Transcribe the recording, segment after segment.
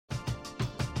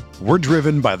We're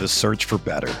driven by the search for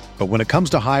better. But when it comes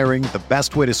to hiring, the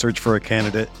best way to search for a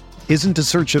candidate isn't to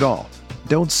search at all.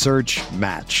 Don't search,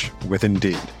 match with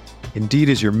Indeed. Indeed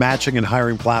is your matching and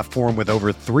hiring platform with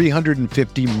over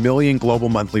 350 million global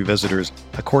monthly visitors,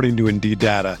 according to Indeed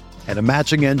data, and a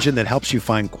matching engine that helps you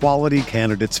find quality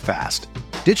candidates fast.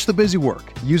 Ditch the busy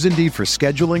work. Use Indeed for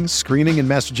scheduling, screening, and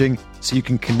messaging so you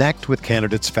can connect with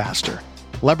candidates faster.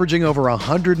 Leveraging over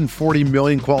 140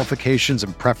 million qualifications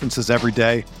and preferences every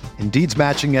day, Indeed's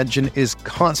matching engine is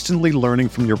constantly learning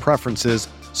from your preferences,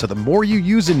 so the more you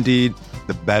use Indeed,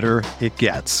 the better it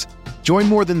gets. Join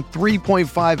more than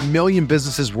 3.5 million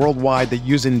businesses worldwide that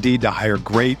use Indeed to hire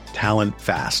great talent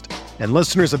fast. And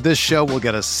listeners of this show will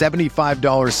get a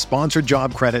 $75 sponsored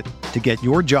job credit to get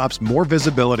your jobs more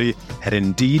visibility at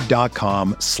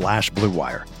Indeed.com/Blue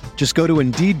Wire. Just go to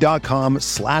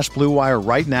Indeed.com/Blue Wire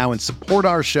right now and support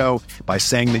our show by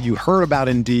saying that you heard about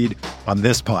Indeed on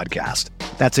this podcast.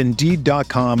 That's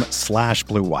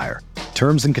Indeed.com/Blue Wire.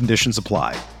 Terms and conditions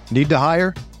apply. Need to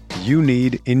hire? You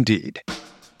need Indeed.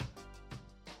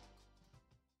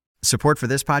 Support for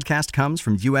this podcast comes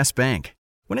from U.S. Bank.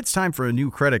 When it's time for a new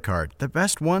credit card, the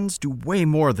best ones do way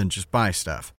more than just buy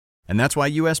stuff. And that's why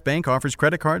U.S. Bank offers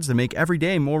credit cards that make every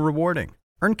day more rewarding.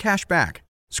 Earn cash back,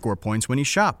 score points when you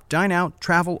shop, dine out,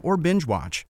 travel, or binge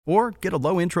watch, or get a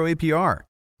low intro APR.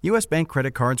 U.S. Bank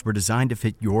credit cards were designed to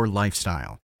fit your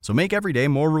lifestyle. So make every day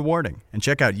more rewarding and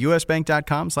check out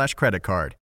usbank.com/credit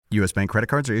card. U.S. Bank credit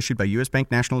cards are issued by U.S. Bank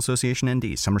National Association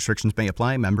ND. Some restrictions may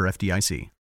apply. Member FDIC.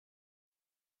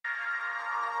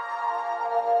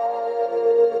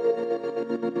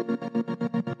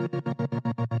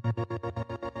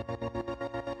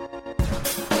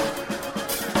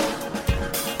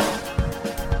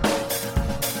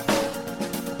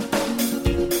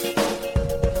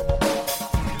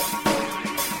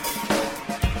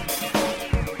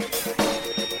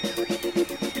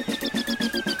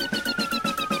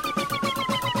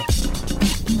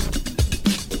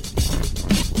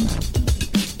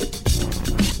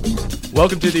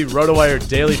 Welcome to the RotoWire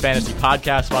Daily Fantasy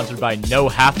Podcast, sponsored by No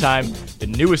Halftime, the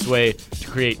newest way to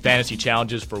create fantasy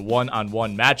challenges for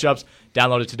one-on-one matchups.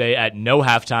 Download it today at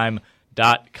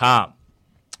nohalftime.com.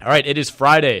 All right, it is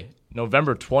Friday,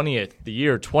 November 20th, the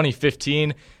year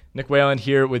 2015. Nick Whalen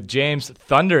here with James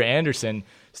Thunder Anderson,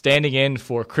 standing in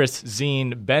for Chris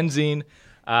Benzine.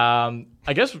 I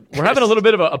guess we're having a little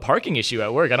bit of a parking issue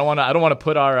at work. I don't want to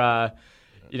put our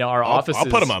our offices.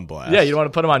 I'll put them on blast. Yeah, you don't want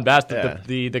to put them on blast. Yeah.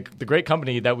 The great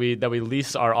company that we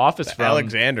lease our office from,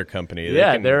 Alexander Company.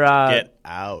 They're get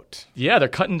out. Yeah, they're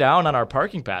cutting down on our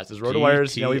parking passes.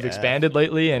 RotoWire's, we've expanded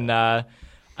lately, and I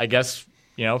guess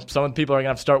some people are gonna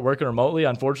have to start working remotely.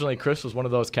 Unfortunately, Chris was one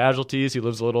of those casualties. He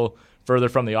lives a little further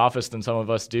from the office than some of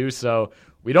us do, so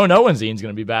we don't know when Zine's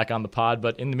gonna be back on the pod.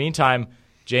 But in the meantime,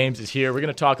 James is here. We're going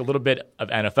to talk a little bit of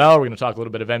NFL. We're going to talk a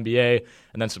little bit of NBA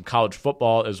and then some college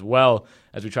football as well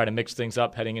as we try to mix things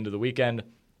up heading into the weekend.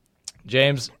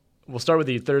 James, we'll start with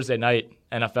the Thursday night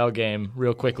NFL game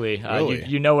real quickly. Really?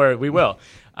 You know where we will.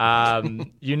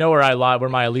 You know where I lie, where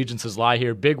my allegiances lie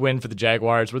here. Big win for the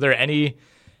Jaguars. Did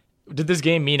this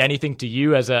game mean anything to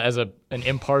you as an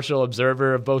impartial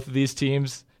observer of both of these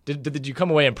teams? Did you come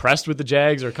away impressed with the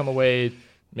Jags or come away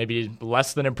maybe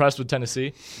less than impressed with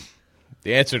Tennessee?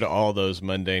 The answer to all those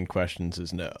mundane questions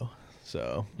is no.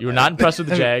 So you were not impressed with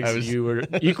the Jags. You were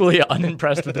equally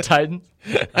unimpressed with the Titans.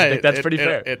 I think that's pretty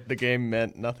fair. The game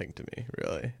meant nothing to me,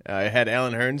 really. I had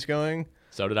Alan Hearns going.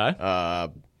 So did I.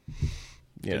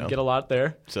 Didn't get a lot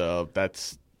there. So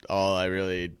that's all I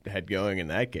really had going in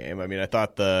that game. I mean, I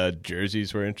thought the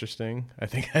jerseys were interesting. I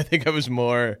think I was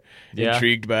more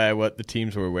intrigued by what the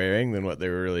teams were wearing than what they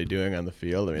were really doing on the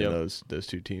field. I mean, those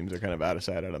two teams are kind of out of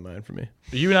sight, out of mind for me.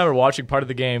 You and I were watching part of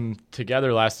the game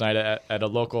together last night at a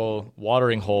local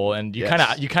watering hole, and you kind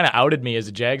of outed me as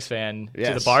a Jags fan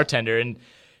to the bartender, and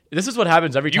this is what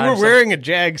happens every time. You were wearing a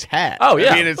Jags hat. Oh,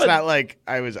 yeah. I mean, it's not like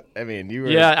I was. I mean, you were.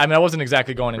 Yeah, I mean, I wasn't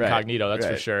exactly going incognito, that's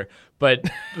right. for sure. But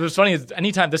what's funny is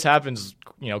anytime this happens,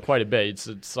 quite a bit.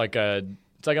 It's like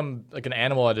I'm like an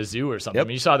animal at a zoo or something. Yep. I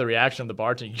mean, you saw the reaction of the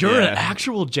bartender. You're an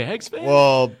actual Jags fan?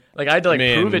 Well, like I had to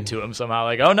prove it to him somehow.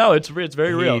 Like, oh no, it's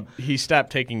very real. He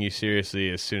stopped taking you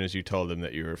seriously as soon as you told him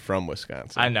that you were from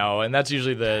Wisconsin. I know, and that's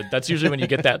usually when you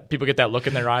get that people get that look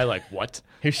in their eye, like what?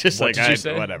 He was just what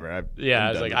like, whatever. I'm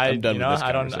done with this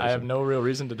conversation. I have no real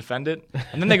reason to defend it.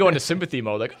 And then they go into sympathy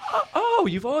mode, like, oh,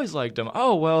 you've always liked them.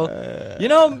 Oh well,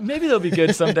 maybe they'll be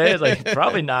good someday. It's like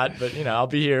probably not, but I'll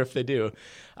be here if they do.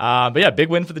 But yeah, big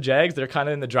win for the Jags. They're kind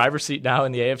of in the driver's seat now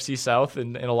in the AFC South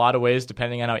in a lot of ways,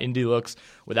 depending on how Indy looks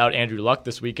without Andrew Luck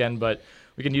this weekend. But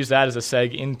we can use that as a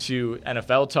seg into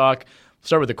NFL talk.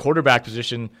 Start with the quarterback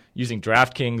position using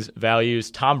DraftKings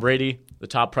values. Tom Brady, the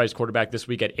top priced quarterback this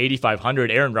week at 8,500.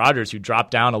 Aaron Rodgers, who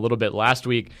dropped down a little bit last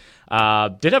week,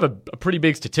 did have a pretty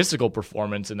big statistical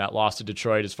performance in that loss to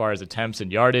Detroit as far as attempts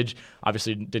and yardage.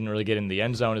 Obviously didn't really get in the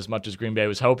end zone as much as Green Bay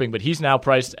was hoping, but he's now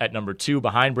priced at number 2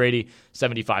 behind Brady,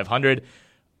 7,500.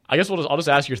 I guess I'll just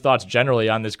ask your thoughts generally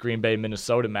on this Green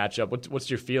Bay-Minnesota matchup. What's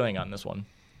your feeling on this one?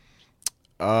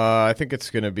 I think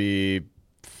it's going to be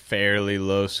fairly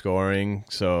low scoring,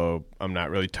 so I'm not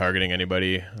really targeting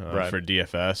anybody for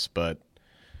DFS, but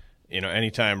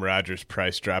anytime Rodgers'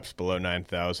 price drops below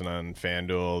 9,000 on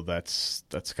FanDuel,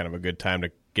 that's kind of a good time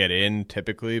to get in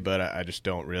typically, but I just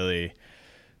don't really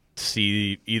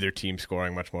see either team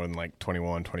scoring much more than like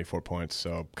 21, 24 points,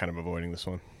 so kind of avoiding this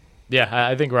one. Yeah,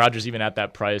 I think Rodgers, even at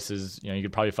that price, is you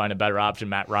could probably find a better option.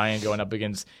 Matt Ryan going up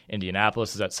against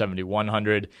Indianapolis is at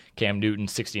 7,100. Cam Newton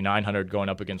 6,900 going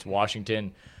up against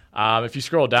Washington. If you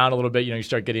scroll down a little bit, you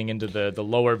start getting into the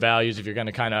lower values. If you're going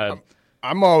to kind of,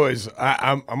 I'm always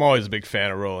a big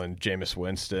fan of rolling Jameis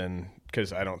Winston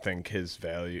because I don't think his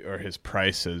value or his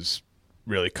price has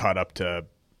really caught up to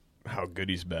how good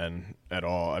he's been at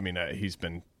all. I mean, he's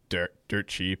been dirt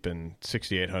cheap and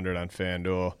 6,800 on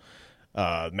FanDuel.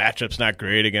 Matchup's not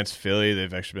great against Philly.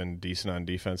 They've actually been decent on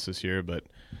defense this year, but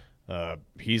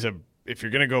if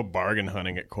you're going to go bargain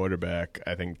hunting at quarterback,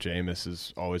 I think Jameis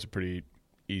is always a pretty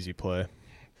easy play.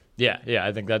 Yeah,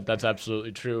 I think that's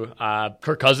absolutely true.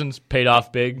 Kirk Cousins paid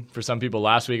off big for some people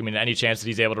last week. I mean, any chance that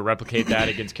he's able to replicate that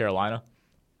against Carolina?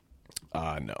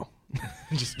 No.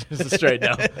 just a straight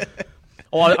no.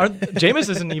 Jameis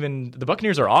isn't even – the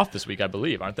Buccaneers are off this week, I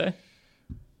believe, aren't they?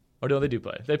 Or do they do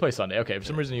play? They play Sunday. Okay, for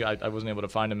some reason I wasn't able to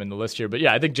find him in the list here. But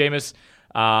yeah, I think Jameis,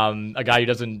 a guy who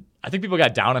doesn't – I think people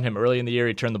got down on him early in the year.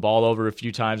 He turned the ball over a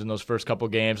few times in those first couple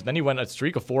games. And then he went a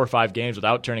streak of 4 or 5 games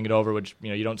without turning it over, which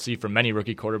you don't see from many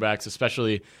rookie quarterbacks,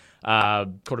 especially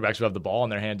quarterbacks who have the ball in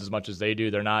their hands as much as they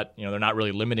do. They're not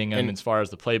really limiting him as far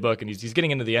as the playbook, and he's getting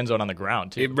into the end zone on the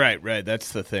ground too. Right.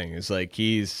 That's the thing. Is like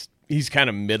he's kind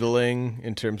of middling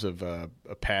in terms of a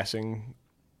passing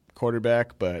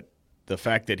quarterback, but the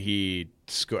fact that he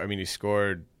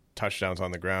scored touchdowns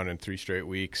on the ground in 3 straight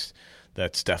weeks,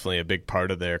 that's definitely a big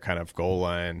part of their kind of goal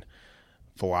line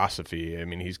philosophy. I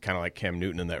mean, he's kind of like Cam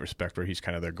Newton in that respect, where he's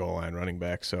kind of their goal line running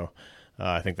back. So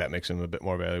I think that makes him a bit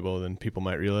more valuable than people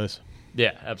might realize.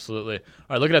 Yeah, absolutely. All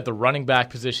right, looking at the running back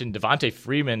position, Devontae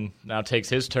Freeman now takes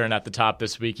his turn at the top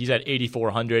this week. He's at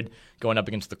 8,400 going up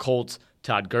against the Colts.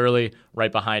 Todd Gurley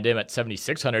right behind him at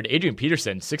 7,600. Adrian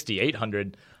Peterson,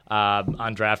 6,800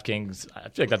 on DraftKings. I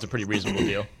feel like that's a pretty reasonable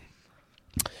deal.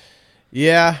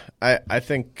 Yeah, I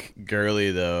think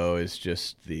Gurley, though, is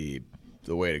just the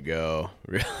way to go.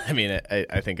 I mean,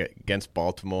 I think against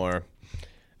Baltimore,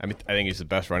 I think he's the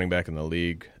best running back in the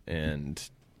league, and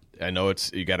I know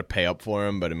you got to pay up for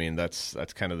him, but I mean that's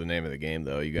kind of the name of the game,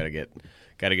 though. You got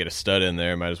to get a stud in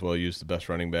there. Might as well use the best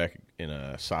running back in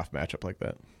a soft matchup like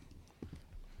that.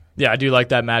 Yeah, I do like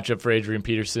that matchup for Adrian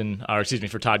Peterson,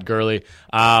 for Todd Gurley.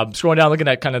 Scrolling down, looking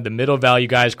at kind of the middle value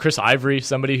guys, Chris Ivory,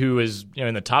 somebody who is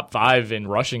in the top 5 in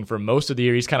rushing for most of the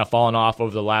year. He's kind of fallen off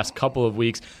over the last couple of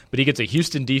weeks, but he gets a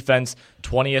Houston defense,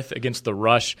 20th against the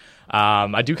rush.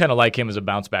 I do kind of like him as a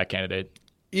bounce back candidate.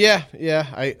 Yeah,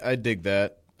 I dig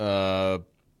that. I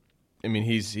mean,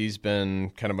 he's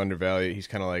been kind of undervalued. He's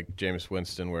kind of like Jameis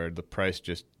Winston, where the price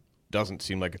just doesn't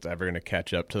seem like it's ever going to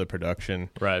catch up to the production.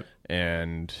 Right.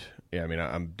 And, yeah, I mean,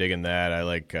 I'm digging that. I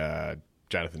like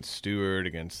Jonathan Stewart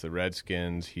against the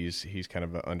Redskins. He's kind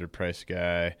of an underpriced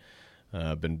guy.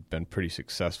 Been pretty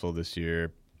successful this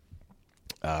year.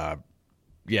 I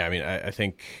mean, I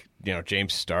think,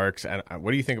 James Starks.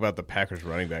 What do you think about the Packers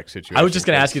running back situation? I was just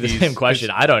going to ask you the same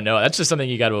question. I don't know. That's just something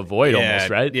you got to avoid almost,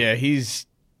 right? Yeah,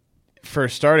 for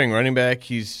starting running back,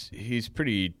 he's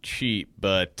pretty cheap,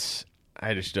 but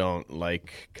I just don't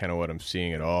like kind of what I'm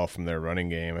seeing at all from their running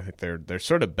game. I think they're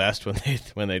sort of best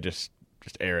when they just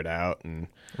air it out and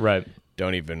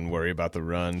don't even worry about the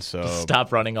run. So just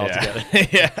stop running altogether.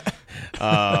 Yeah.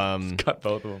 Cut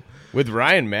both of them. With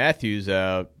Ryan Matthews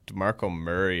out, DeMarco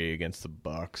Murray against the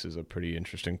Bucs is a pretty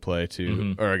interesting play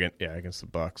too. Mm-hmm. Or against the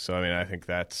Bucs. So I mean, I think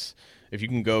that's if you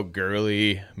can go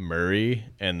Gurley, Murray,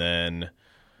 and then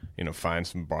find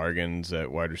some bargains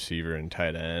at wide receiver and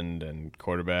tight end and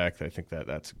quarterback, I think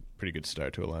that's a pretty good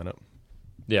start to a lineup.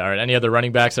 Yeah, all right. Any other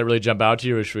running backs that really jump out to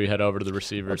you, or should we head over to the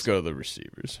receivers? Let's go to the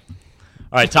receivers.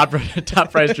 All right, top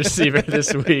priced receiver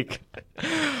this week.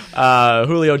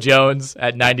 Julio Jones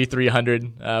at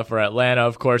 9,300 for Atlanta.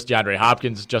 Of course, DeAndre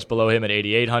Hopkins just below him at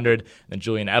 8,800. Then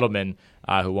Julian Edelman,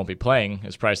 who won't be playing,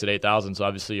 is priced at 8,000. So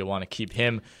obviously you'll want to keep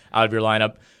him out of your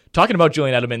lineup. Talking about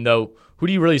Julian Edelman, though, who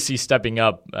do you really see stepping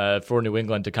up for New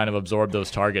England to kind of absorb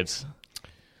those targets?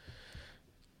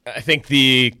 I think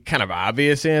the kind of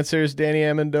obvious answer is Danny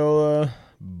Amendola,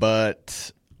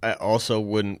 but I also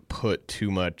wouldn't put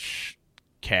too much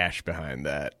cash behind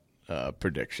that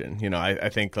prediction. You know, I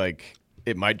think like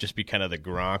it might just be kind of the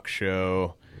Gronk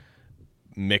show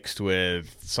mixed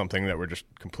with something that we're just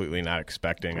completely not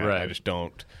expecting. Right. I just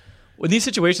don't. Well, in these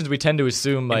situations, we tend to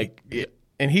assume like.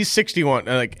 And he's 61.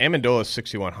 Like Amendola is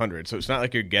 6,100, so it's not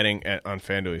like you're getting on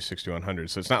FanDuel he's 6,100.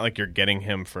 So it's not like you're getting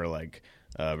him for like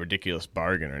a ridiculous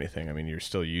bargain or anything. I mean, you're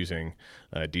still using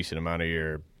a decent amount of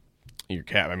your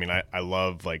cap. I mean, I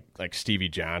love like Stevie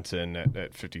Johnson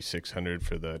at 5,600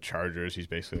 for the Chargers. He's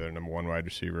basically their number one wide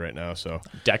receiver right now. So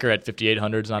Decker at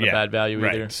 5,800 is not a bad value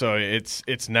either. Right. So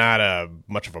it's not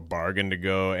much of a bargain to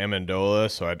go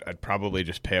Amendola. So I'd probably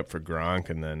just pay up for Gronk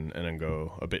and then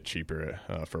go a bit cheaper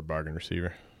for a bargain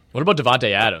receiver. What about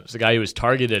Devontae Adams, the guy who was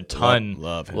targeted a ton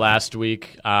love last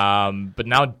week, but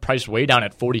now priced way down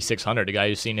at 4,600, a guy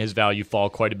who's seen his value fall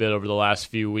quite a bit over the last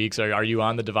few weeks. Are you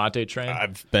on the Devontae train?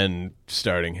 I've been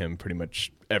starting him pretty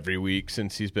much every week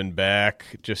since he's been back.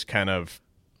 Just kind of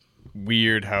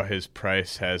weird how his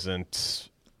price hasn't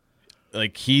 –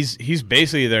 like he's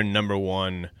basically their number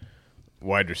one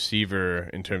wide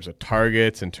receiver in terms of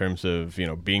targets, in terms of, you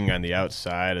know, being on the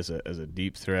outside as a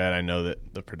deep threat. I know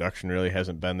that the production really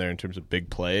hasn't been there in terms of big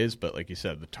plays, but like you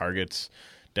said, the targets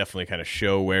definitely kind of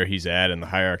show where he's at in the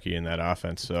hierarchy in that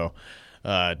offense. So,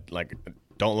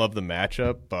 don't love the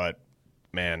matchup, but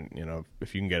man, you know,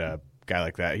 if you can get a guy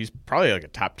like that, he's probably like a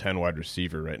top 10 wide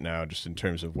receiver right now, just in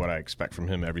terms of what I expect from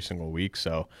him every single week.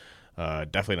 So,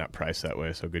 definitely not priced that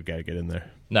way, so good guy to get in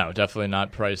there. No, definitely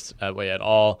not priced that way at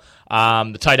all.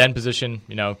 The tight end position,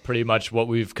 you know, pretty much what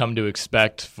we've come to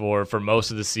expect for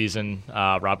most of the season.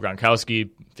 Rob Gronkowski,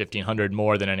 1,500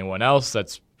 more than anyone else.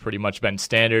 That's pretty much been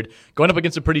standard. Going up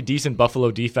against a pretty decent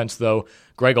Buffalo defense, though.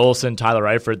 Greg Olsen, Tyler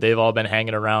Eifert, they've all been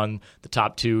hanging around the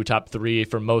top 2, top 3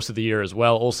 for most of the year as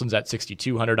well. Olsen's at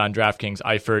 6,200 on DraftKings,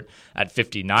 Eifert at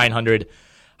 5,900.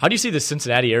 How do you see the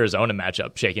Cincinnati-Arizona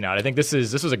matchup shaking out? I think this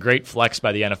was a great flex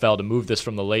by the NFL to move this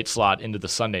from the late slot into the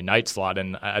Sunday night slot,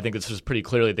 and I think this was pretty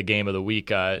clearly the game of the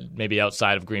week, maybe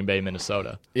outside of Green Bay,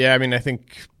 Minnesota. Yeah, I mean, I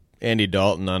think Andy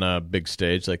Dalton on a big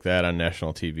stage like that on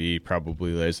national TV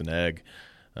probably lays an egg,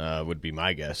 would be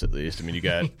my guess at least. I mean, you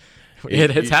got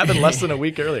it's happened less than a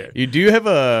week earlier. You do have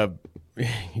a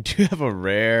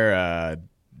rare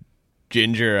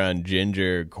ginger on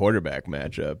ginger quarterback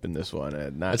matchup in this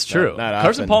one. That's true. Not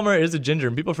Carson often, Palmer is a ginger,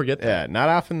 and people forget that. Yeah, not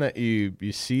often that you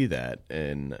see that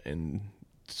in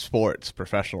sports,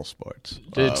 professional sports.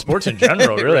 Sports in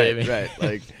general, really. Right.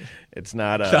 Like it's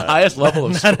not the highest level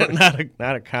of sports.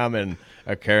 Not a common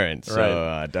occurrence. Right.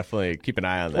 So definitely keep an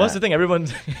eye on that. Well, that's the thing.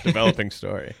 Everyone's developing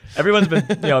story. Everyone's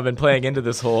been playing into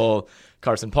this whole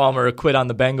Carson Palmer quit on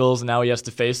the Bengals, and now he has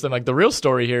to face them. Like the real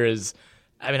story here is,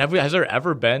 I mean, has there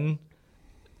ever been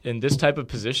in this type of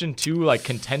position, two like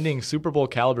contending Super Bowl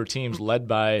caliber teams led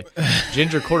by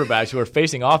ginger quarterbacks who are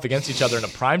facing off against each other in a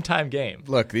primetime game?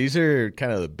 Look, these are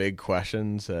kind of the big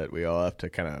questions that we all have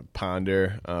to kind of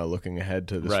ponder looking ahead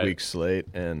to this week's slate.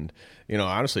 And, you know,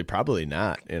 honestly, probably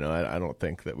not. You know, I don't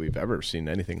think that we've ever seen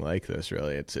anything like this,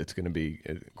 really. It's going to be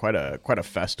quite a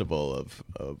festival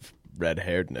of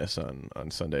red-hairedness on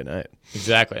Sunday night.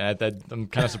 Exactly. I'm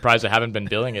kind of surprised I haven't been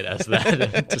billing it as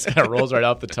that. It just kind of rolls right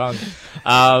off the tongue.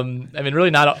 I mean, really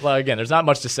again, there's not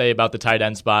much to say about the tight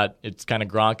end spot. It's kind of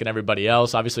Gronk and everybody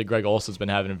else. Obviously, Greg Olsen's been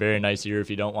having a very nice year if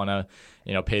you don't want to,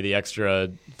 you know, pay the extra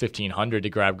 $1,500 to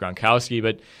grab Gronkowski.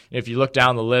 But if you look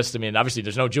down the list, I mean, obviously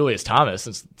there's no Julius Thomas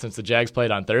since the Jags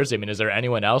played on Thursday. I mean, is there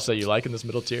anyone else that you like in this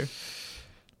middle tier?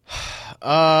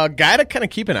 Guy to kind of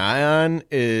keep an eye on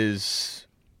is...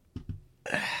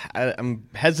 I'm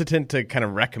hesitant to kind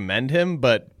of recommend him,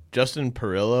 but Justin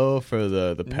Perillo for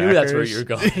the Packers. I knew that's where you were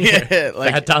going. Yeah,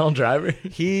 like Fat Donald Driver.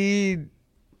 He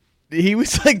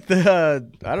was like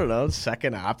the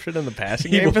second option in the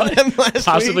passing game for them last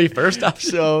possibly week. First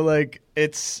option. So like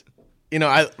it's, you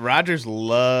know, Rodgers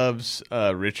loves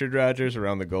Richard Rodgers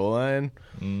around the goal line,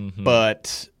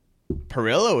 but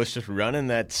Perillo was just running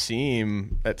that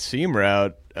seam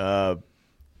route kind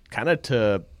of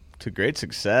to great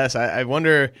success. I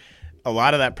wonder, a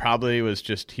lot of that probably was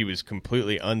just he was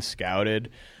completely unscouted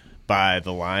by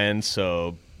the Lions,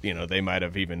 so, you know, they might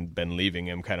have even been leaving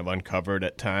him kind of uncovered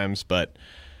at times. But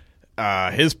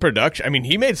his production, I mean,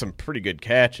 he made some pretty good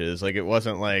catches. Like, it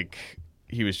wasn't like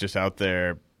he was just out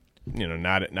there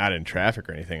not in traffic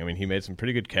or anything. I mean, he made some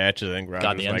pretty good catches. I think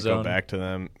Rodgers might go back to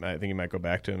them. I think he might go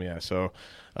back to him. Yeah, so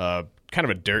kind of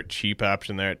a dirt cheap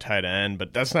option there at tight end,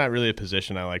 but that's not really a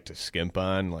position I like to skimp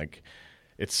on. Like,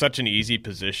 it's such an easy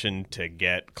position to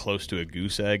get close to a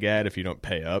goose egg at if you don't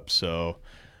pay up. So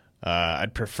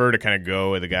I'd prefer to kind of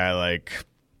go with a guy like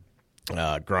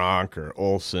Gronk or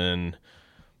Olsen,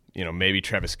 maybe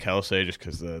Travis Kelce, just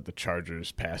because the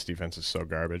Chargers' pass defense is so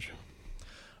garbage.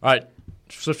 All right,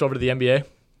 switch over to the NBA.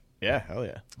 Yeah, hell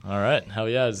yeah. All right, hell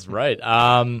yeah is right.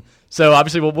 So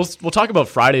obviously we'll talk about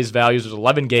Friday's values. There's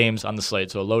 11 games on the slate,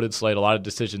 so a loaded slate, a lot of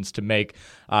decisions to make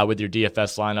with your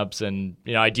DFS lineups. And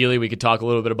ideally we could talk a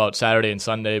little bit about Saturday and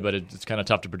Sunday, but it's kind of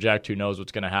tough to project. Who knows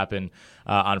what's going to happen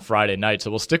on Friday night? So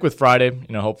we'll stick with Friday.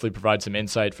 Hopefully provide some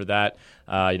insight for that.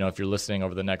 If you're listening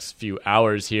over the next few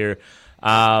hours here. So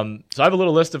I have a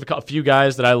little list of a few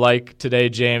guys that I like today,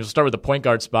 James. We'll start with the point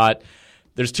guard spot.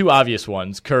 There's two obvious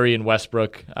ones, Curry and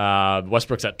Westbrook.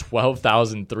 Westbrook's at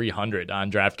 12,300 on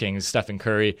DraftKings. Stephen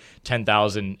Curry,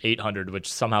 10,800,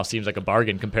 which somehow seems like a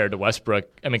bargain compared to Westbrook.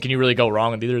 I mean, can you really go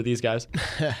wrong with either of these guys?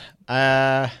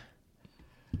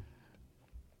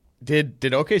 Did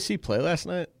OKC play last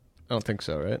night? I don't think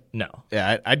so, right? No.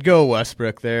 Yeah, I'd go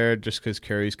Westbrook there just because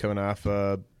Curry's coming off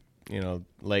a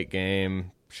late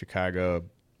game. Chicago.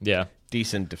 Yeah.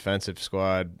 Decent defensive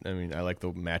squad. I mean, I like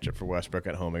the matchup for Westbrook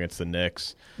at home against the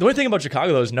Knicks. The only thing about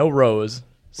Chicago, though, is no Rose.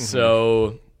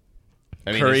 So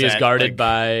Curry is guarded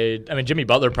by – Jimmy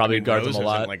Butler probably guards him a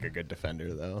lot. Isn't like a good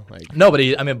defender, though. No, but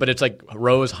it's like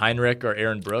Rose, Heinrich, or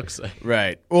Aaron Brooks.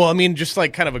 Right. Well, just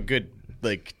like kind of a good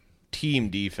team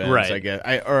defense, right. I guess.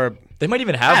 They might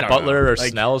even have Butler or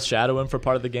Snell shadow him for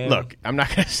part of the game. Look, I'm not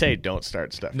going to say don't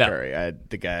start Steph Curry.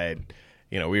 The guy –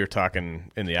 we were talking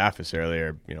in the office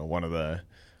earlier. One of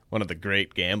the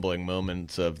great gambling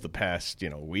moments of the past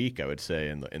week, I would say,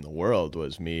 in the world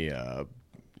was me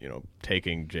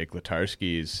taking Jake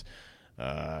Letarski's.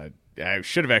 I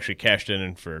should have actually cashed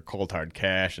in for cold hard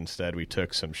cash. Instead, we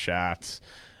took some shots.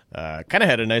 Kind of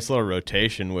had a nice little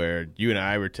rotation where you and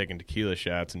I were taking tequila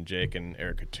shots, and Jake and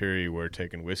Eric Katuri were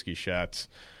taking whiskey shots.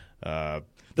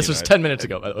 This was 10 minutes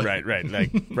ago, by the way. Right,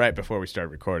 right before we started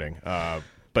recording.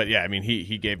 But yeah,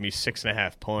 he gave me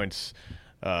 6.5 points.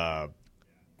 The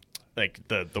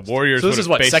Warriors. So this is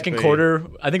what, second quarter?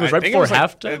 I think it was right before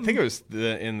halftime. I think it was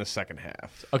in the second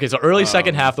half. Okay, so early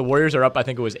second half, the Warriors are up. I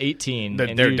think it was 18.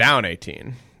 They're down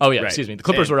 18. Oh yeah, right. Excuse me. The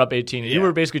Clippers were up 18. You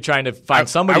were basically trying to find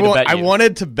somebody to bet you. I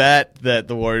wanted to bet that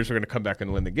the Warriors were going to come back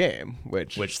and win the game,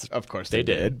 which of course they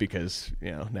did because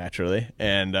naturally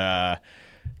and.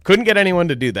 Couldn't get anyone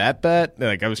to do that bet.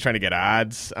 I was trying to get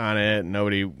odds on it.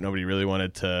 Nobody really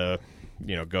wanted to,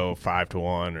 go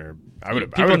 5-1 or I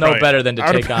would. People know better than to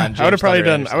take on. I would have probably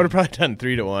done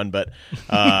 3-1, but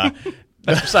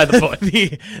that's beside the point.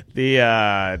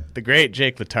 The great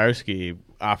Jake Letarski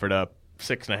offered up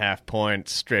 6.5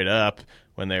 points straight up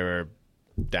when they were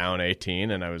down 18,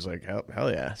 and I was like,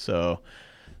 hell yeah! So.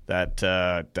 That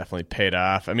definitely paid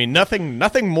off.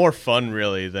 Nothing more fun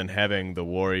really than having the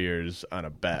Warriors on a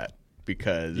bet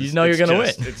because you're going to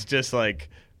win. It's just like,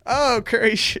 oh,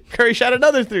 Curry shot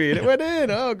another three and it went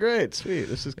in. Oh, great, sweet,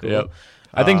 this is cool. Yep.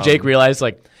 I think Jake realized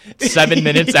 7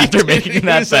 minutes after making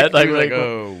that bet,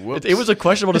 oh, whoops. It was a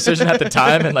questionable decision at the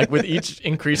time, and with each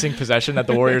increasing possession that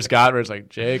the Warriors got, where it's like,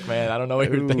 Jake, man, I don't know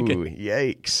what you're thinking.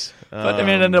 Yikes! But it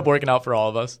ended up working out for all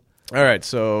of us. All right,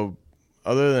 so.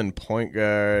 Other than point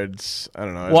guards, I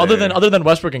don't know. Well, other than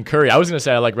Westbrook and Curry, I was going to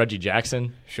say I like Reggie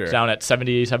Jackson. Sure. Down at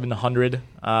 7,700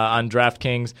 on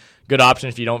DraftKings. Good option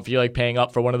if you don't feel like paying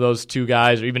up for one of those two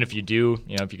guys, or even if you do,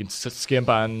 if you can skimp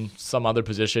on some other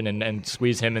position and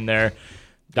squeeze him in there.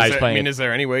 Is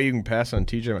there any way you can pass on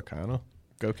TJ McConnell?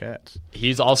 Go Cats.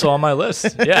 He's also on my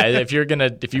list. Yeah, if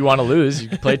you want to lose, you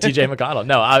can play TJ McConnell.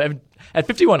 No, at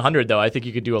 5,100 though, I think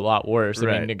you could do a lot worse.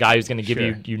 Right. A guy who's going to give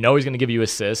you, he's going to give you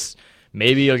assists.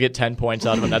 Maybe you'll get 10 points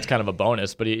out of him. That's kind of a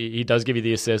bonus, but he does give you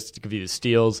the assists, give you the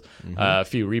steals, a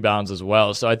few rebounds as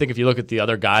well. So I think if you look at the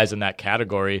other guys in that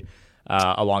category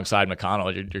alongside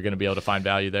McConnell, you're going to be able to find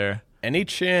value there. Any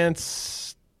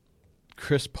chance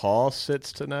Chris Paul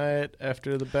sits tonight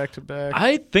after the back-to-back?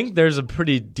 I think there's a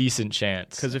pretty decent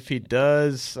chance. Because if he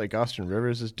does, Austin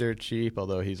Rivers is dirt cheap,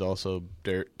 although he's also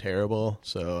dirt terrible,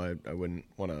 so I wouldn't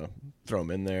want to throw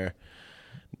him in there.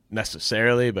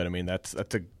 Necessarily, but that's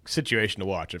a situation to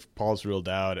watch. If Paul's ruled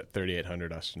out at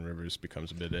 3,800, Austin Rivers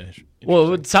becomes a bit interesting.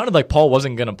 Well, it sounded like Paul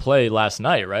wasn't going to play last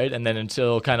night, right? And then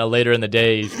until kind of later in the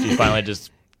day, he finally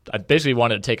I basically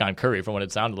wanted to take on Curry from what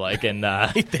it sounded like, and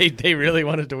they really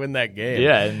wanted to win that game.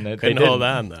 Yeah, and couldn't hold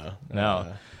on though.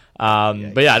 No.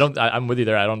 But yeah, I'm with you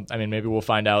there. I mean, maybe we'll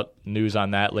find out news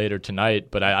on that later tonight.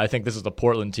 But I think this is the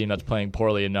Portland team that's playing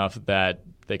poorly enough that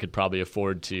they could probably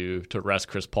afford to rest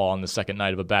Chris Paul on the second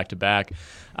night of a back-to-back.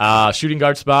 Shooting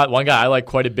guard spot, one guy I like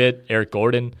quite a bit, Eric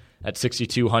Gordon at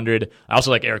 6,200. I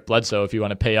also like Eric Bledsoe if you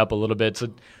want to pay up a little bit.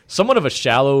 So somewhat of a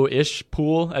shallow-ish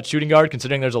pool at shooting guard,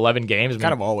 considering there's 11 games.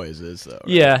 Kind of always is, though. Right?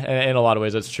 Yeah, in a lot of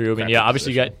ways that's true. I mean, yeah,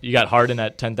 obviously you got Harden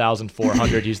at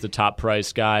 10,400. He's the top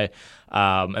price guy.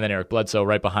 And then Eric Bledsoe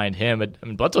right behind him. I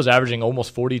mean, Bledsoe's averaging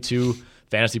almost 42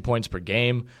 fantasy points per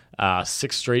game,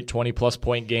 6 straight 20-plus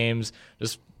point games.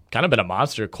 Just kind of been a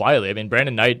monster quietly. I mean,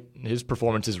 Brandon Knight, his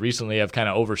performances recently have kind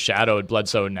of overshadowed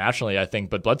Bledsoe nationally, I think,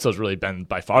 but Bledsoe's really been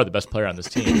by far the best player on this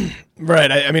team. Right.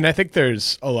 I mean, I think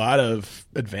there's a lot of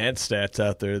advanced stats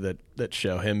out there that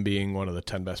show him being one of the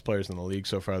 10 best players in the league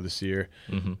so far this year.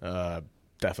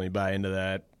 Definitely buy into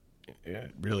that. Yeah,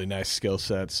 really nice skill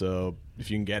set. So if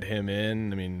you can get him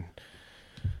in, I mean,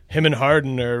 him and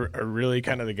Harden are really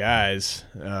kind of the guys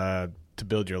to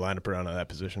build your lineup around on that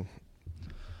position.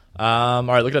 All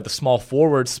right, looking at the small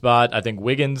forward spot, I think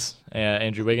Wiggins,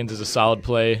 Andrew Wiggins is a solid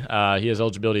play. He has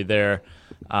eligibility there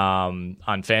on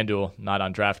FanDuel, not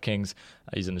on DraftKings.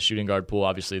 He's in the shooting guard pool,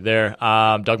 obviously there.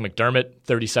 Doug McDermott,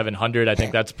 3,700. I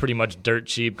think that's pretty much dirt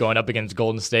cheap going up against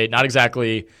Golden State. Not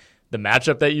exactly the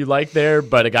matchup that you like there,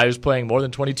 but a guy who's playing more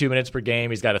than 22 minutes per game.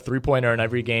 He's got a three-pointer in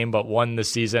every game but one this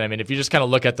season. I mean, if you just kind of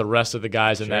look at the rest of the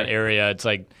guys in that area, it's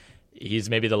like he's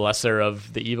maybe the lesser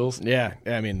of the evils. Yeah,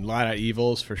 I mean, a lot of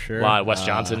evils for sure. A lot of Wes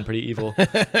Johnson, pretty evil.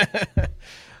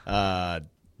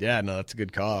 Yeah, no, that's a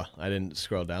good call. I didn't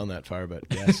scroll down that far, but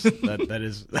yes,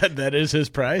 that is his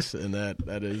price, and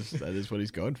that is what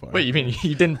he's going for. Wait, you mean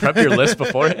you didn't prep your list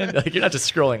beforehand? Like, you're not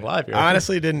just scrolling live here. I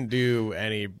honestly didn't do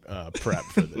any prep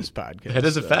for this podcast. That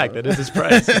is a fact. That is his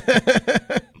price.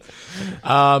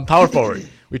 Power forward.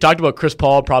 We talked about Chris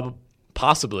Paul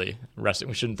possibly resting.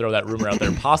 We shouldn't throw that rumor out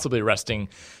there. Possibly resting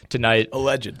tonight.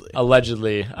 Allegedly,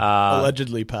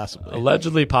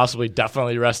 possibly,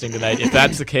 definitely resting tonight. If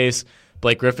that's the case,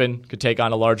 Blake Griffin could take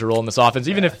on a larger role in this offense.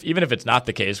 Even if it's not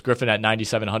the case, Griffin at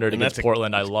 9,700 against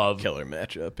Portland, I love. Killer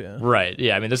matchup, yeah. Right,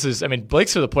 yeah. I mean,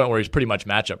 Blake's to the point where he's pretty much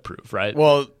matchup proof, right?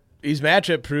 Well, he's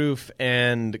matchup proof,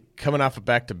 and coming off a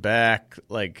back-to-back,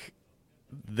 like,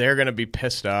 they're going to be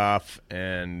pissed off,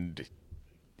 and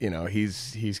you know,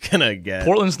 he's gonna get.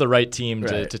 Portland's the right team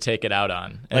to take it out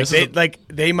on. And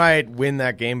they might win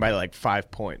that game by like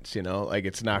 5 points. You know, like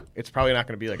it's probably not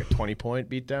going to be like a 20-point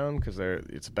beatdown because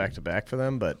it's a back-to-back for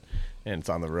them, and it's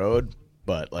on the road.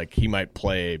 But like he might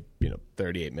play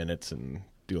 38 minutes and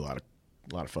do a lot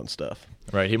of fun stuff.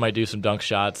 Right, he might do some dunk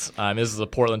shots. This is a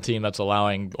Portland team that's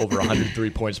allowing over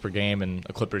 103 points per game, and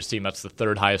a Clippers team that's the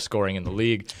third highest scoring in the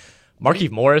league.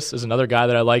 Markieff Morris is another guy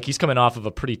that I like. He's coming off of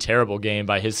a pretty terrible game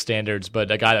by his standards,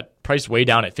 but a guy that priced way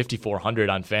down at 5,400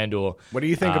 on FanDuel. What do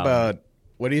you think about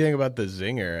the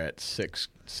Zinger at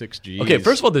 6G? Okay,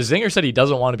 first of all, the Zinger said he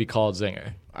doesn't want to be called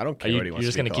Zinger. I don't care what he wants to be called. You're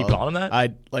just going to keep calling him that?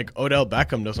 I like Odell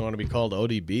Beckham doesn't want to be called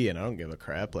ODB, and I don't give a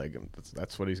crap. Like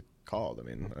that's what he's called. I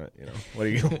mean, what are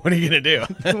you gonna do?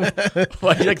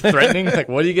 What, are you like threatening? Like,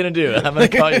 what are you gonna do? I'm gonna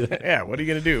call you that. Yeah, what are you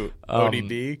gonna do?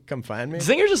 ODB, come find me.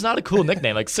 Zinger's just not a cool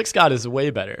nickname. Like Six God is way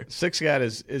better. Six God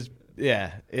is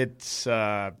yeah. It's you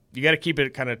got to keep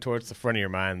it kind of towards the front of your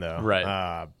mind though.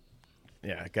 Right.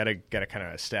 Yeah, gotta kind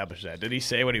of establish that. Did he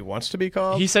say what he wants to be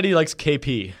called? He said he likes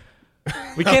KP.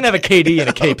 We can't have a KD and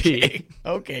a KP.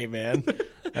 Okay, man.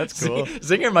 That's cool.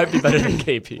 Zinger might be better than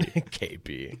KP.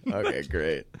 KP. Okay,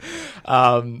 great.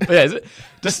 But yeah,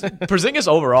 just Porzingis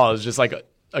overall is just like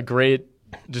a great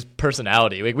just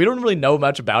personality. Like we don't really know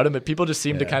much about him, but people just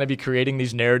seem to kind of be creating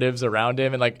these narratives around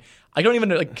him. And like I don't even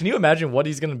like. Can you imagine what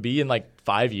he's going to be in like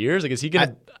 5 years? Like is he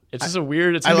gonna? It's just a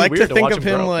weird. It's I like weird to think watch of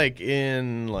him grow. like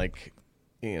in like.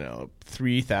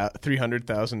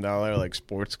 $300,000 like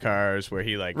sports cars where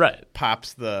he like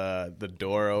pops the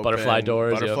door open, butterfly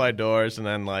doors, and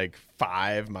then like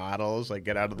 5 models like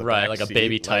get out of the back like seat. A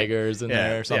baby tiger's in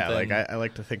there or something. Yeah, like I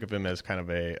like to think of him as kind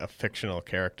of a fictional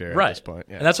character at this point.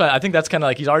 Yeah. And that's why I think that's kind of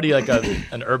like he's already like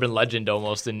an urban legend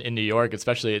almost in New York,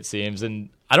 especially it seems. And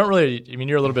I don't really. I mean,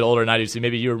 you're a little bit older than I do, so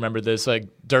maybe you remember this. Like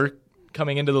Dirk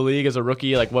coming into the league as a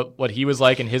rookie, like what he was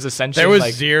like in his ascension. There was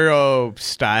like, zero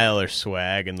style or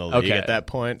swag in the league at that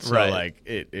point. So like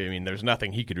there's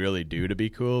nothing he could really do to be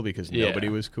cool because nobody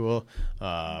was cool.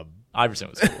 Iverson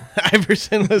was cool.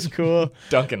 Iverson was cool.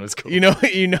 Duncan was cool. You know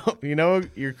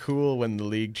you're cool when the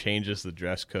league changes the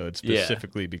dress code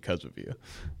specifically because of you.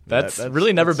 That's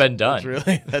really never been done.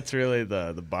 That's really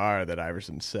the bar that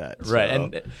Iverson set. Right. So.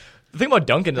 And The thing about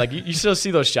Duncan, like you still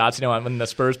see those shots, when the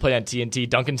Spurs play on TNT,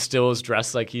 Duncan still is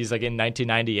dressed like he's like in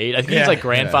 1998. I think he's like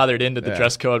grandfathered into the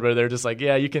dress code where they're just like,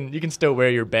 yeah, you can still wear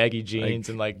your baggy jeans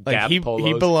and like Gap polos.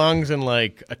 He belongs in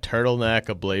like a turtleneck,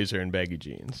 a blazer, and baggy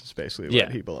jeans. It's basically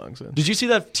what he belongs in. Did you see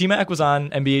that T-Mac was on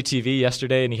NBA TV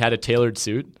yesterday and he had a tailored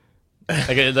suit?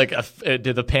 Did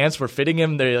the pants were fitting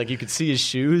him? They like you could see his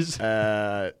shoes.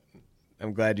 I'm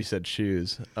glad you said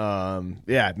shoes. I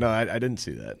didn't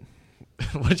see that.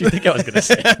 What did you think I was going to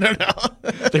say? I don't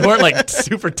know. They weren't like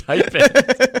super tight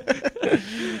fit.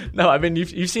 No, I mean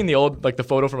you've seen the old the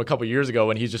photo from a couple years ago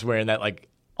when he's just wearing that like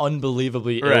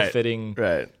unbelievably ill-fitting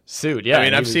suit. Yeah, I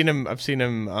mean I've seen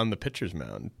him on the pitcher's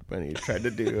mound when he tried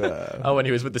to do. When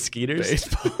he was with the Skeeters.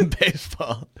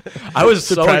 Baseball. I was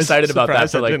so excited about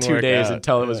that for like 2 days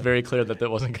until it was very clear that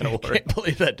wasn't going to work. I can't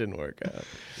believe that didn't work out.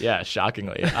 Yeah,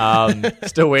 shockingly.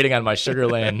 Still waiting on my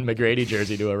Sugarland McGrady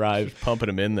jersey to arrive. Just pumping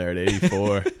him in there at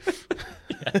 84.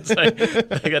 It's like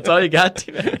that's all you got,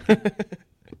 T-Mac.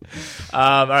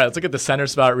 All right, let's look at the center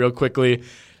spot real quickly.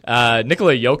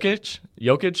 Nikola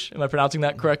Jokic, am I pronouncing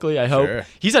that correctly? I hope. Sure.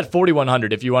 He's at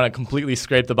 4,100 if you want to completely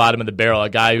scrape the bottom of the barrel. A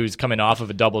guy who's coming off of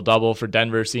a double-double for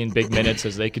Denver, seeing big minutes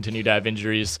as they continue to have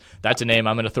injuries. That's a name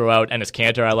I'm going to throw out. Enes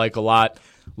Kanter I like a lot.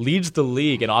 Leads the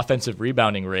league in offensive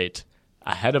rebounding rate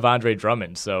ahead of Andre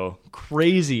Drummond. So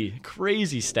crazy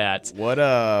stats.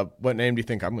 What name do you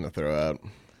think I'm going to throw out?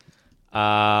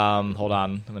 Hold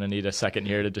on. I'm going to need a second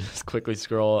here to just quickly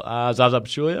scroll. Zaza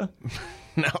Pachulia?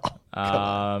 No.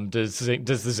 Does the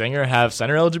Zinger have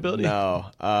center eligibility?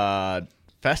 No.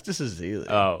 Festus Ezeli.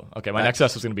 Oh, okay. My next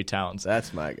guess was going to be Towns.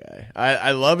 That's my guy.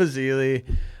 I love Ezeli.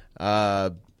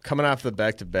 Coming off the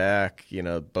back-to-back,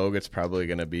 Bogut's probably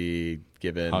going to be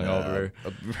given hungover.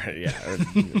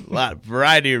 A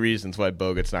variety of reasons why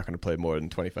Bogut's not going to play more than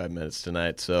 25 minutes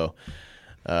tonight. So,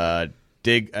 I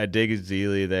dig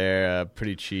Ezeli there.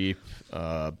 Pretty cheap.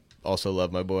 Also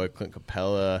love my boy Clint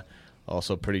Capella.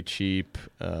 Also pretty cheap,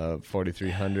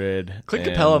 4,300. Clint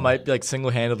Capella might like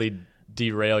single-handedly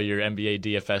derail your NBA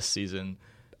DFS season.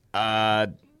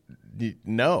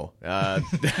 No,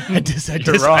 I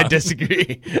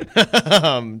disagree.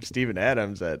 Steven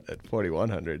Adams at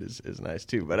 4,100 is nice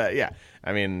too. But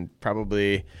I mean,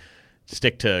 probably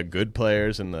stick to good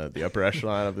players in the upper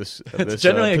echelon of this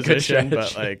generally position. A good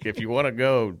but like if you want to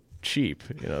go cheap,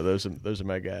 those are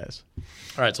my guys.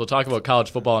 All right, so we'll talk about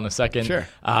college football in a second. Sure.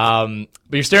 But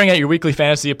you're staring at your weekly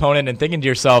fantasy opponent and thinking to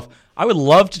yourself, I would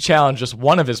love to challenge just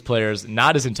one of his players,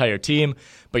 not his entire team,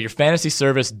 but your fantasy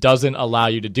service doesn't allow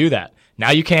you to do that. Now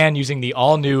you can using the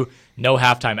all-new No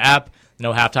Halftime app.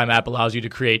 No Halftime app allows you to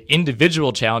create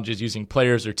individual challenges using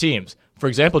players or teams. For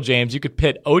example, James, you could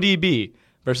pit ODB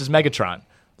versus Megatron,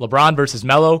 LeBron versus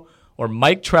Melo, or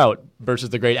Mike Trout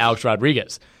versus the great Alex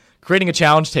Rodriguez. Creating a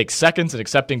challenge takes seconds, and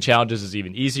accepting challenges is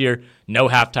even easier. No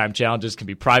Halftime challenges can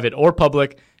be private or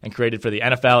public and created for the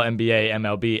NFL, NBA,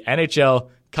 MLB, NHL,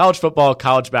 college football,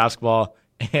 college basketball,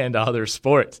 and other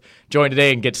sports. Join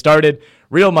today and get started.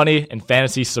 Real money and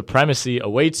fantasy supremacy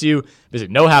awaits you. Visit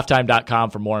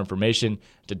nohalftime.com for more information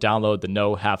to download the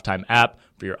No Halftime app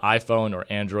for your iPhone or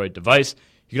Android device.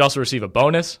 You can also receive a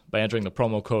bonus by entering the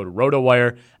promo code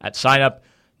ROTOWIRE at sign-up.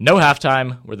 No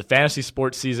Halftime, where the fantasy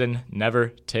sports season never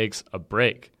takes a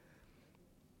break.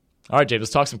 All right, James,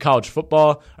 let's talk some college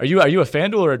football. Are you a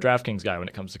FanDuel or a DraftKings guy when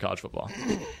it comes to college football?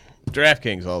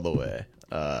 DraftKings all the way.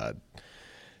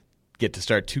 Get to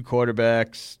start two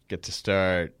quarterbacks. Get to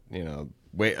start, I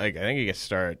think you get to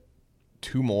start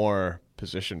two more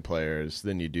position players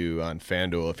than you do on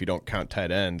FanDuel if you don't count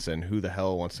tight ends. And who the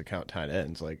hell wants to count tight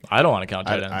ends? Like I don't want to count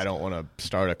tight ends. I don't want to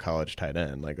start a college tight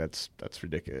end. Like that's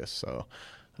ridiculous. So.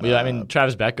 Yeah, I mean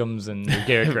Travis Beckham's and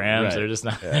Garrett Graham's, right. they're just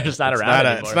not around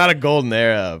anymore. It's not a golden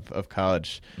era of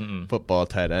college football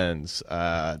tight ends.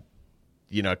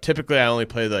 Typically I only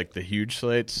play like the huge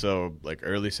slates, so like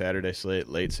early Saturday slate,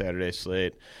 late Saturday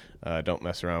slate. Don't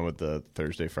mess around with the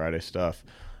Thursday, Friday stuff.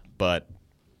 But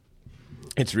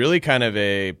it's really kind of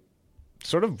a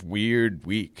sort of weird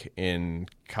week in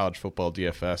college football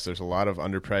DFS. There's a lot of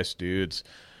underpriced dudes.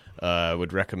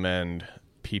 Would recommend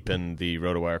peeping the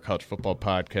RotoWire College Football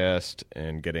podcast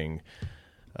and getting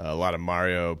a lot of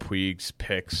Mario Puig's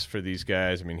picks for these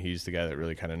guys. I mean, he's the guy that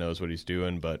really kind of knows what he's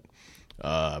doing. But,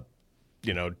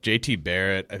 JT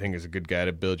Barrett, I think, is a good guy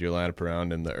to build your lineup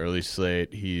around in the early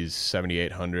slate. He's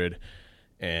 7,800.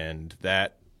 And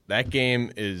that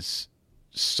game is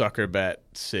sucker bet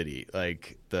city.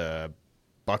 Like, the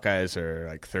Buckeyes are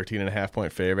like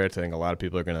 13.5-point favorites. I think a lot of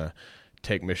people are going to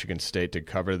take Michigan State to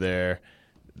cover there.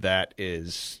 That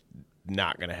is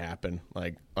not going to happen.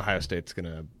 Like Ohio State's going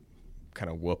to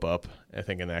kind of whoop up, I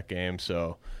think, in that game.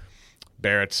 So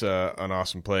Barrett's an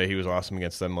awesome play. He was awesome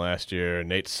against them last year.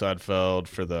 Nate Sudfeld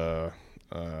for the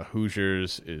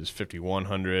Hoosiers is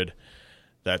 5,100.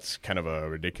 That's kind of a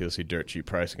ridiculously dirt cheap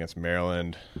price against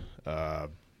Maryland.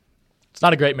 It's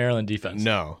not a great Maryland defense.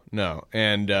 No.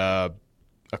 And a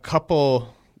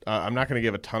couple I'm not going to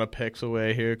give a ton of picks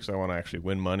away here because I want to actually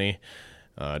win money.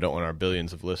 I don't want our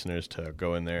billions of listeners to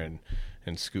go in there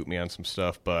and scoop me on some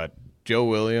stuff. But Joe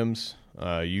Williams,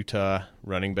 Utah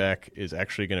running back, is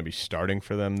actually going to be starting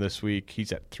for them this week.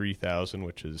 He's at 3,000,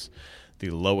 which is the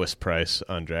lowest price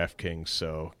on DraftKings,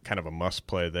 so kind of a must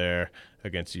play there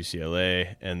against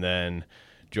UCLA. And then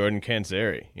Jordan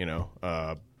Canzeri,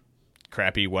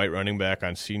 crappy white running back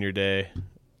on senior day,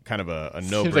 kind of a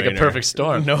no-brainer. Seems like a perfect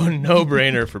storm.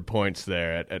 No-brainer for points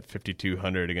there at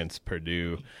 5,200 against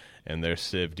Purdue and their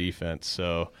Civ defense.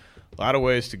 So a lot of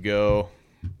ways to go,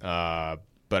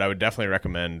 but I would definitely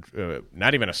recommend,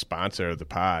 not even a sponsor of the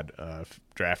pod,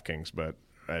 DraftKings, but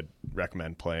I'd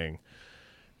recommend playing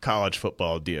college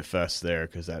football DFS there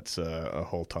because that's a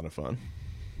whole ton of fun.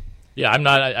 Yeah, I'm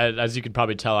not, as you can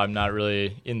probably tell, I'm not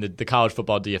really in the college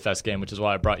football DFS game, which is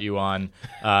why I brought you on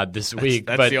this week.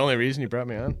 That's the only reason you brought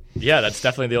me on? Yeah, that's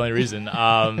definitely the only reason.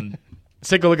 Let's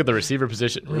take a look at the receiver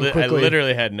position real quickly. I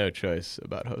literally had no choice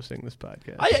about hosting this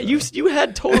podcast. You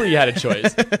totally had a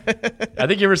choice. I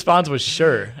think your response was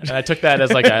sure, and I took that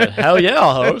as like a hell yeah,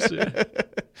 I'll host. Yeah.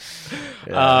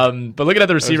 But looking at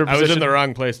the receiver position, I was in the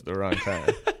wrong place at the wrong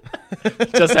time.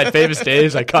 Just had famous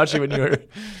days. I caught you when you were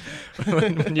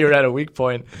when you were at a weak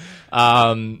point.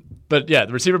 But yeah,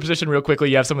 the receiver position real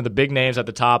quickly. You have some of the big names at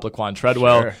the top: Laquan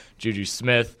Treadwell, sure. Juju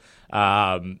Smith.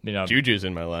 Juju's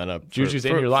in my lineup. Juju's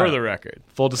in your lineup for the record.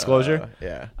 Full disclosure.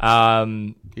 Yeah.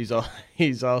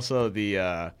 He's also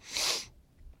the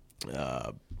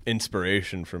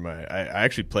inspiration for my. I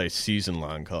actually play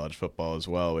season-long college football as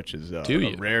well, which is a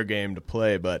rare game to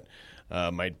play. But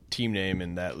my team name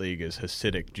in that league is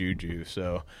Hasidic Juju.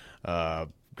 So.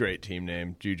 Great team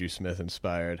name, Juju Smith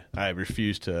inspired. I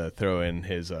refuse to throw in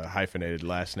his hyphenated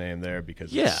last name there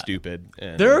because it's stupid.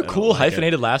 And there are cool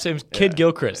hyphenated last names. Kid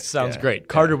Gilchrist sounds great.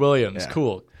 Carter Williams,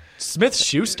 cool. Smith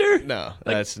Schuster? No,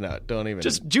 that's not. Don't even.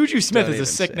 Just Juju Smith is a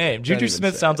sick name. Juju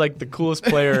Smith sounds like the coolest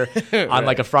player on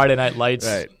like a Friday Night Lights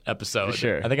episode.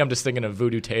 Sure. I think I'm just thinking of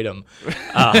Voodoo Tatum.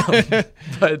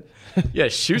 But yeah,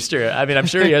 Schuster. I mean, I'm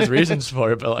sure he has reasons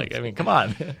for it, but come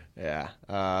on. Yeah.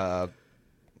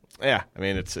 Yeah, I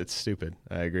mean it's stupid.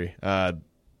 I agree.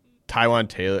 Taiwan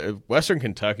Taylor, Western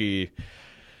Kentucky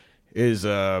is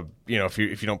if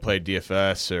you don't play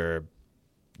DFS or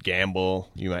gamble,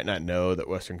 you might not know that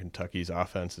Western Kentucky's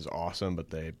offense is awesome,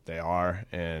 but they are,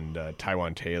 and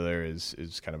Taiwan Taylor is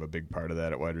kind of a big part of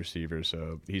that at wide receiver.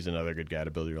 So he's another good guy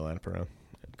to build your lineup around.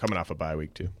 Coming off a bye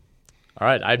week too. All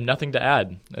right, I have nothing to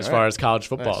add as far as college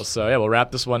football. Nice. So yeah, we'll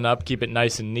wrap this one up. Keep it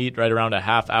nice and neat, right around a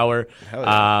half hour. Hell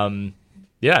yeah.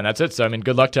 Yeah, and that's it. So,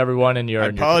 good luck to everyone. I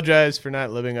apologize for not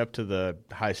living up to the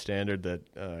high standard that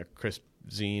Chris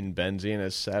Benzine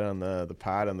has set on the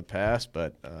pod in the past,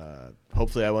 but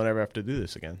hopefully I won't ever have to do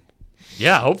this again.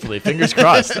 Yeah, hopefully. Fingers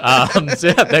crossed.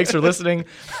 Thanks for listening.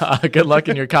 Good luck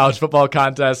in your college football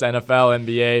contest, NFL,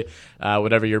 NBA,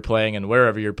 whatever you're playing and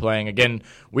wherever you're playing. Again,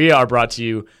 we are brought to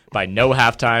you by No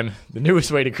Halftime, the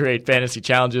newest way to create fantasy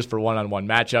challenges for one-on-one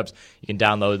matchups. You can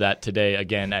download that today,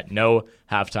 again, at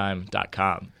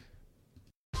nohalftime.com.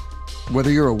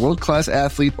 Whether you're a world-class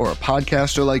athlete or a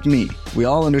podcaster like me, we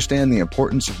all understand the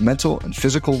importance of mental and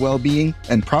physical well-being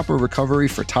and proper recovery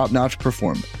for top-notch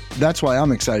performance. That's why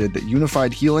I'm excited that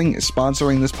Unified Healing is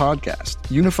sponsoring this podcast.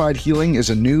 Unified Healing is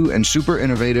a new and super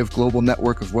innovative global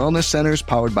network of wellness centers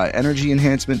powered by Energy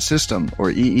Enhancement System,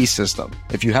 or EE System.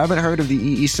 If you haven't heard of the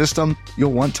EE System,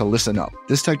 you'll want to listen up.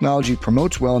 This technology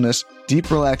promotes wellness, deep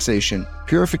relaxation,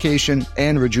 purification,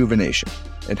 and rejuvenation.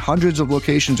 At hundreds of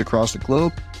locations across the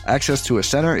globe, access to a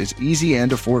center is easy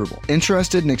and affordable.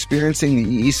 Interested in experiencing the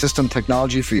EE System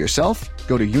technology for yourself?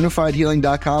 Go to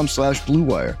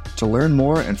unifiedhealing.com/bluewire to learn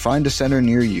more and find a center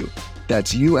near you.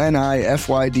 That's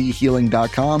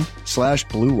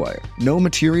unifydhealing.com/bluewire. No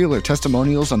material or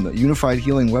testimonials on the Unified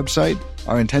Healing website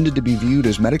are intended to be viewed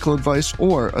as medical advice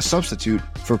or a substitute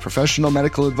for professional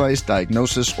medical advice,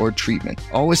 diagnosis, or treatment.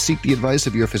 Always seek the advice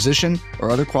of your physician or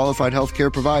other qualified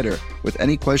healthcare provider with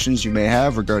any questions you may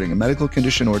have regarding a medical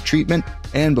condition or treatment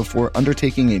and before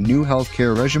undertaking a new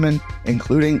healthcare regimen,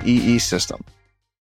 including EE System.